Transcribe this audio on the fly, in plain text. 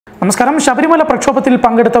നമസ്കാരം. ശബരിമല പ്രക്ഷോഭത്തിൽ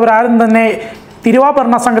പങ്കെടുത്തവരാരും തന്നെ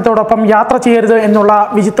തിരുവാഭരണ സംഘത്തോടൊപ്പം യാത്ര ചെയ്യരുത് എന്നുള്ള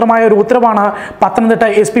വിചിത്രമായ ഒരു ഉത്തരവാണ് പത്തനംതിട്ട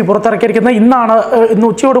SP പുറത്തിറക്കിയിരിക്കുന്നത്. ഇന്ന്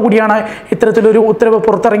ഉച്ചയോടുകൂടിയാണ് ഇത്തരത്തിലൊരു ഉത്തരവ്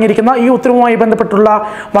പുറത്തിറങ്ങിയിരിക്കുന്നത്. ഈ ഉത്തരവുമായി ബന്ധപ്പെട്ടുള്ള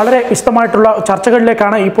വളരെ വിശദമായിട്ടുള്ള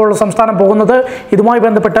ചർച്ചകളിലേക്കാണ് ഇപ്പോൾ സംസ്ഥാനം പോകുന്നത്. ഇതുമായി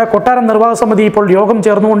ബന്ധപ്പെട്ട് കൊട്ടാരം നിർവാഹക സമിതി ഇപ്പോൾ യോഗം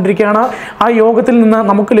ചേർന്നുകൊണ്ടിരിക്കുകയാണ്. ആ യോഗത്തിൽ നിന്ന്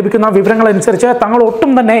നമുക്ക് ലഭിക്കുന്ന വിവരങ്ങളനുസരിച്ച് തങ്ങൾ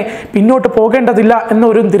ഒട്ടും തന്നെ പിന്നോട്ട് പോകേണ്ടതില്ല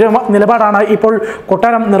എന്നൊരു നിലപാടാണ് ഇപ്പോൾ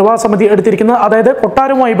കൊട്ടാരം നിർവാഹക സമിതി എടുത്തിരിക്കുന്നത്. അതായത്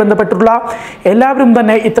കൊട്ടാരവുമായി ബന്ധപ്പെട്ടുള്ള എല്ലാവരും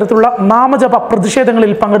തന്നെ ഇത്തരത്തിലുള്ള നാമജപ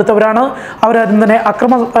പ്രതിഷേധങ്ങളിൽ പങ്കെടുത്തവരാണ്. അവരാരും തന്നെ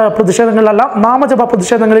അക്രമ പ്രതിഷേധങ്ങളിലല്ല, നാമജപ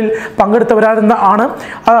പ്രതിഷേധങ്ങളിൽ പങ്കെടുത്തവരാരെന്ന് ആണ്.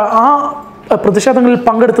 ആ പ്രതിഷേധങ്ങളിൽ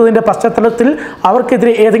പങ്കെടുത്തതിൻ്റെ പശ്ചാത്തലത്തിൽ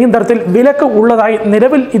അവർക്കെതിരെ ഏതെങ്കിലും തരത്തിൽ വിലക്ക് ഉള്ളതായി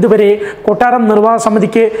നിലവിൽ ഇതുവരെ കൊട്ടാരം നിർവാഹക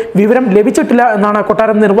സമിതിക്ക് വിവരം ലഭിച്ചിട്ടില്ല എന്നാണ്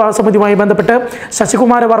കൊട്ടാരം നിർവാഹക സമിതിയുമായി ബന്ധപ്പെട്ട്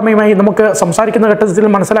ശശികുമാര വർമ്മയുമായി നമുക്ക് സംസാരിക്കുന്ന ഘട്ടത്തിൽ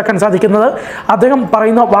മനസ്സിലാക്കാൻ സാധിക്കുന്നത്. അദ്ദേഹം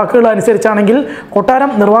പറയുന്ന വാക്കുകൾ അനുസരിച്ചാണെങ്കിൽ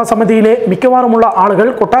കൊട്ടാരം നിർവാഹക സമിതിയിലെ മിക്കവാറുമുള്ള ആളുകൾ,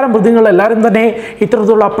 കൊട്ടാരം പ്രതിനിധികൾ എല്ലാവരും തന്നെ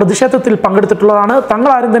ഇത്തരത്തിലുള്ള പ്രതിഷേധത്തിൽ പങ്കെടുത്തിട്ടുള്ളതാണ്.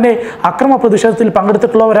 തങ്ങളാരും തന്നെ അക്രമ പ്രതിഷേധത്തിൽ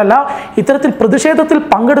പങ്കെടുത്തിട്ടുള്ളവരല്ല. ഇത്തരത്തിൽ പ്രതിഷേധത്തിൽ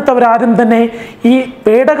പങ്കെടുത്തവരാരും തന്നെ ഈ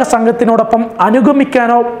പേടക സംഘത്തിനോടൊപ്പം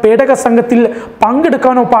അനുഗമിക്കാനോ പേടക സംഘത്തിൽ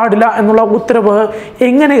പങ്കെടുക്കാനോ പാടില്ല എന്നുള്ള ഉത്തരവ്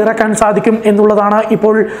എങ്ങനെ ഇറക്കാൻ സാധിക്കും എന്നുള്ളതാണ്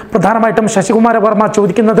ഇപ്പോൾ പ്രധാനമായിട്ടും ശശികുമാര വർമ്മ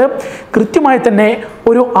ചോദിക്കുന്നത്. കൃത്യമായി തന്നെ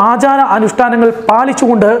ഒരു ആചാര അനുഷ്ഠാനങ്ങൾ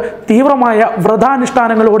പാലിച്ചുകൊണ്ട് തീവ്രമായ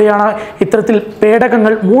വ്രതാനുഷ്ഠാനങ്ങളോടെയാണ് ഇത്തരത്തിൽ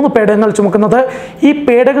പേടകങ്ങൾ 3 പേടകങ്ങൾ ചുമക്കുന്നത്. ഈ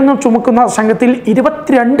പേടകങ്ങൾ ചുമക്കുന്ന സംഘത്തിൽ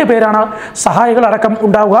 22 പേരാണ് സഹായികളടക്കം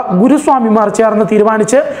ഉണ്ടാവുക. ഗുരുസ്വാമിമാർ ചേർന്ന്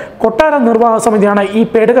തീരുമാനിച്ച് കൊട്ടാരം നിർവാഹക സമിതിയാണ് ഈ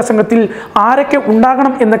പേടക സംഘത്തിൽ ആരൊക്കെ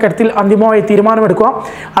ഉണ്ടാകണം എന്ന കാര്യത്തിൽ അന്തിമമായി തീരുമാനമെടുക്കുക.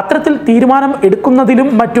 അത്തരത്തിൽ തീരുമാനം എടുക്കുന്നതിലും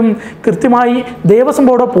മറ്റും കൃത്യമായി ദേവസ്വം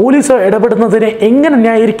ബോർഡ്, പോലീസ് ഇടപെടുന്നതിനെ എങ്ങനെ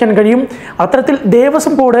ന്യായീകരിക്കാൻ കഴിയും? അത്തരത്തിൽ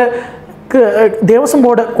ദേവസ്വം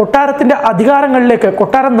ബോർഡ് കൊട്ടാരത്തിൻ്റെ അധികാരങ്ങളിലേക്ക്,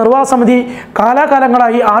 കൊട്ടാരം നിർവാഹക സമിതി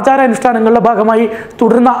കാലാകാലങ്ങളായി ആചാരാനുഷ്ഠാനങ്ങളുടെ ഭാഗമായി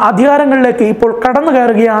തുടരുന്ന അധികാരങ്ങളിലേക്ക് ഇപ്പോൾ കടന്നു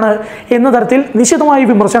കയറുകയാണ് എന്ന തരത്തിൽ നിശിതമായ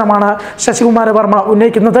വിമർശനമാണ് ശശികുമാര വർമ്മ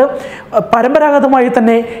ഉന്നയിക്കുന്നത്. പരമ്പരാഗതമായി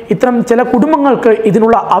തന്നെ ഇത്തരം ചില കുടുംബങ്ങൾക്ക്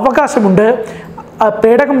ഇതിനുള്ള അവകാശമുണ്ട്.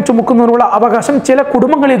 പേടകം ചുമക്കുന്നതിനുള്ള അവകാശം ചില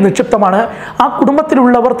കുടുംബങ്ങളിൽ നിക്ഷിപ്തമാണ്. ആ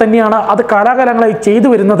കുടുംബത്തിലുള്ളവർ തന്നെയാണ് അത് കാലാകാലങ്ങളായി ചെയ്തു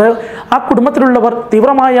വരുന്നത്. ആ കുടുംബത്തിലുള്ളവർ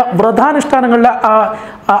തീവ്രമായ വ്രതാനുഷ്ഠാനങ്ങളുടെ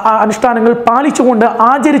അനുഷ്ഠാനങ്ങൾ പാലിച്ചുകൊണ്ട്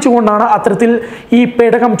ആചരിച്ചുകൊണ്ടാണ് അത്തരത്തിൽ ഈ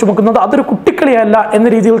പേടകം ചുമക്കുന്നത്. അതൊരു കുട്ടിക്കളിയല്ല എന്ന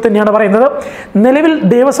രീതിയിൽ തന്നെയാണ് പറയുന്നത്. നിലവിൽ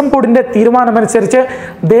ദേവസ്വം ബോർഡിൻ്റെ തീരുമാനമനുസരിച്ച്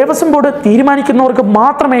ദേവസ്വം ബോർഡ് തീരുമാനിക്കുന്നവർക്ക്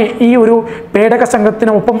മാത്രമേ ഈ ഒരു പേടക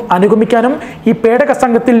സംഘത്തിനൊപ്പം അനുഗമിക്കാനും ഈ പേടക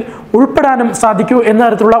സംഘത്തിൽ ഉൾപ്പെടാനും സാധിക്കൂ എന്ന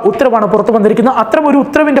തരത്തിലുള്ള ഉത്തരവാണ് പുറത്തു വന്നിരിക്കുന്നത്. അത്തരം ഒരു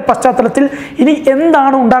ഉത്തരവിൻ്റെ പശ്ചാത്തലത്തിൽ ഇനി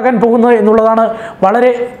എന്താണ് ഉണ്ടാകാൻ പോകുന്നത് എന്നുള്ളതാണ് വളരെ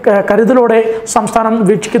കരുതലോടെ സംസ്ഥാനം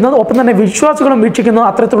വീക്ഷിക്കുന്നത്. ഒപ്പം തന്നെ വിശ്വാസികളും വീക്ഷിക്കുന്നത്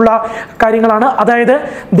അത്തരത്തിലുള്ള കാര്യങ്ങളാണ്. അതായത്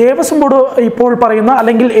ദേവസ്വം ബോർഡ് ഇപ്പോൾ പറയുന്ന,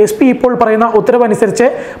 അല്ലെങ്കിൽ SP ഇപ്പോൾ പറയുന്ന ഉത്തരവനുസരിച്ച്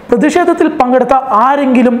പ്രതിഷേധത്തിൽ പങ്കെടുത്ത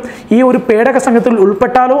ആരെങ്കിലും ഈ ഒരു പേടക സംഘത്തിൽ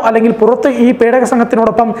ഉൾപ്പെട്ടാലോ അല്ലെങ്കിൽ പുറത്ത് ഈ പേടക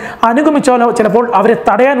സംഘത്തിനോടൊപ്പം അനുഗമിച്ചാലോ ചിലപ്പോൾ അവരെ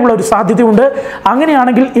തടയാനുള്ള ഒരു സാധ്യതയുണ്ട്.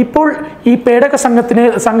 അങ്ങനെയാണെങ്കിൽ ഇപ്പോൾ ഈ പേടക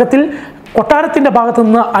സംഘത്തിൽ കൊട്ടാരത്തിൻ്റെ ഭാഗത്തു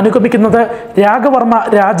നിന്ന് അനുഗമിക്കുന്നത് രാഘവർമ്മ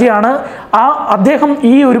രാജയാണ്. അദ്ദേഹം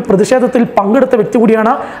ഈ ഒരു പ്രതിഷേധത്തിൽ പങ്കെടുത്ത വ്യക്തി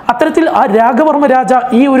കൂടിയാണ്. അത്തരത്തിൽ ആ രാഘവർമ്മ രാജ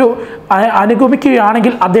ഈ ഒരു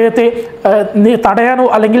അനുഗമിക്കുകയാണെങ്കിൽ അദ്ദേഹത്തെ തടയാനോ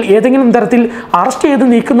അല്ലെങ്കിൽ ഏതെങ്കിലും തരത്തിൽ അറസ്റ്റ് ചെയ്ത്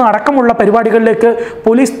നീക്കുന്ന അടക്കമുള്ള പരിപാടികളിലേക്ക്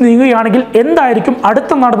പോലീസ് നീങ്ങുകയാണെങ്കിൽ എന്തായിരിക്കും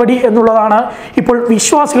അടുത്ത നടപടി എന്നുള്ളതാണ് ഇപ്പോൾ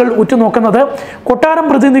വിശ്വാസികൾ ഉറ്റുനോക്കുന്നത്. കൊട്ടാരം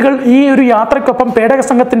പ്രതിനിധികൾ ഈ ഒരു യാത്രയ്ക്കൊപ്പം, പേടക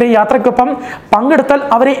സംഘത്തിൻ്റെ യാത്രയ്ക്കൊപ്പം പങ്കെടുത്താൽ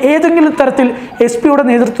അവരെ ഏതെങ്കിലും തരത്തിൽ SP-യുടെ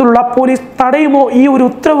നേതൃത്വത്തിലുള്ള പോലീസ് തടയുമോ, ഈ ഒരു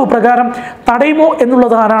ഉത്തരവ് പ്രകാരം തടയുമോ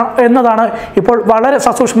എന്നതാണ് ഇപ്പോൾ വളരെ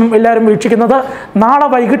സസൂക്ഷ്മം എല്ലാവരും വീക്ഷിക്കുന്നത്. നാളെ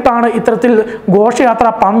വൈകിട്ടാണ് ഇത്തരത്തിൽ ഘോഷയാത്ര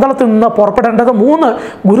പന്തളത്ത് നിന്ന് പുറപ്പെടേണ്ടത്. 3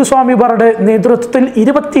 ഗുരുസ്വാമിമാരുടെ നേതൃത്വത്തിൽ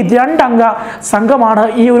 22 അംഗ സംഘമാണ്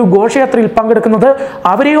ഈ ഒരു ഘോഷയാത്രയിൽ പങ്കെടുക്കുന്നത്.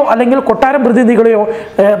 അവരെയോ അല്ലെങ്കിൽ കൊട്ടാരം പ്രതിനിധികളെയോ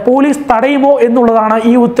പോലീസ് തടയുമോ എന്നുള്ളതാണ്,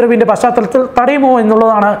 ഈ ഉത്തരവിൻ്റെ പശ്ചാത്തലത്തിൽ തടയുമോ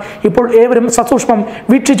എന്നുള്ളതാണ് ഇപ്പോൾ ഏവരും സസൂക്ഷ്മം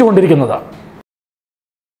വീക്ഷിച്ചുകൊണ്ടിരിക്കുന്നത്.